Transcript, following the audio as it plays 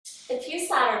The Fuse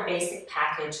Ladder basic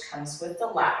package comes with the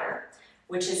ladder,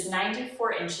 which is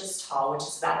 94 inches tall, which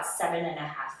is about 7.5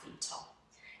 feet tall.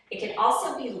 It can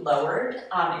also be lowered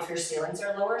if your ceilings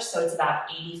are lower, so it's about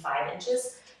 85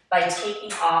 inches, by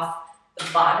taking off the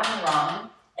bottom rung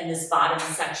and this bottom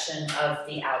section of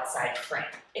the outside frame.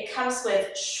 It comes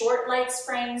with short light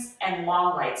springs and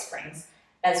long light springs,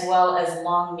 as well as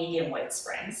long medium weight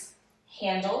springs,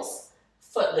 handles,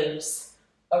 foot loops,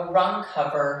 a rung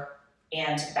cover,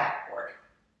 and backboard.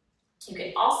 You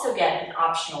can also get an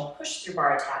optional push-through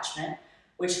bar attachment,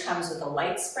 which comes with a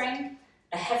light spring,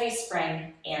 a heavy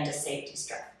spring, and a safety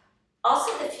strap.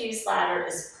 Also, the Fuse Ladder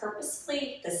is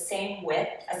purposefully the same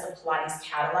width as a Pilates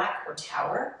Cadillac or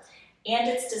tower, and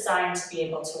it's designed to be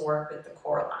able to work with the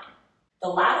core line. The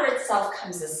ladder itself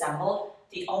comes assembled.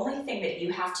 The only thing that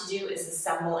you have to do is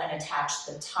assemble and attach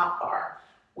the top bar,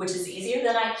 which is easier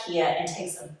than IKEA and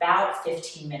takes about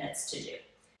 15 minutes to do.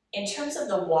 In terms of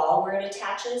the wall where it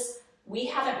attaches, we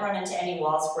haven't run into any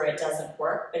walls where it doesn't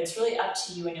work, but it's really up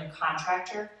to you and your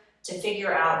contractor to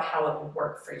figure out how it will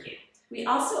work for you. We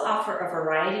also offer a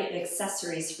variety of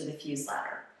accessories for the Fuse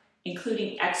Ladder,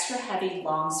 including extra heavy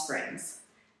long springs,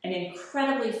 an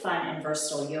incredibly fun and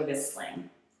versatile yoga sling,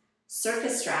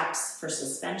 circus straps for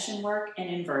suspension work and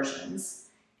inversions,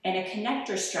 and a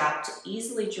connector strap to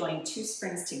easily join two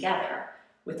springs together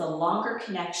with a longer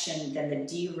connection than the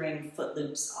D-ring foot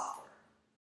loops offer.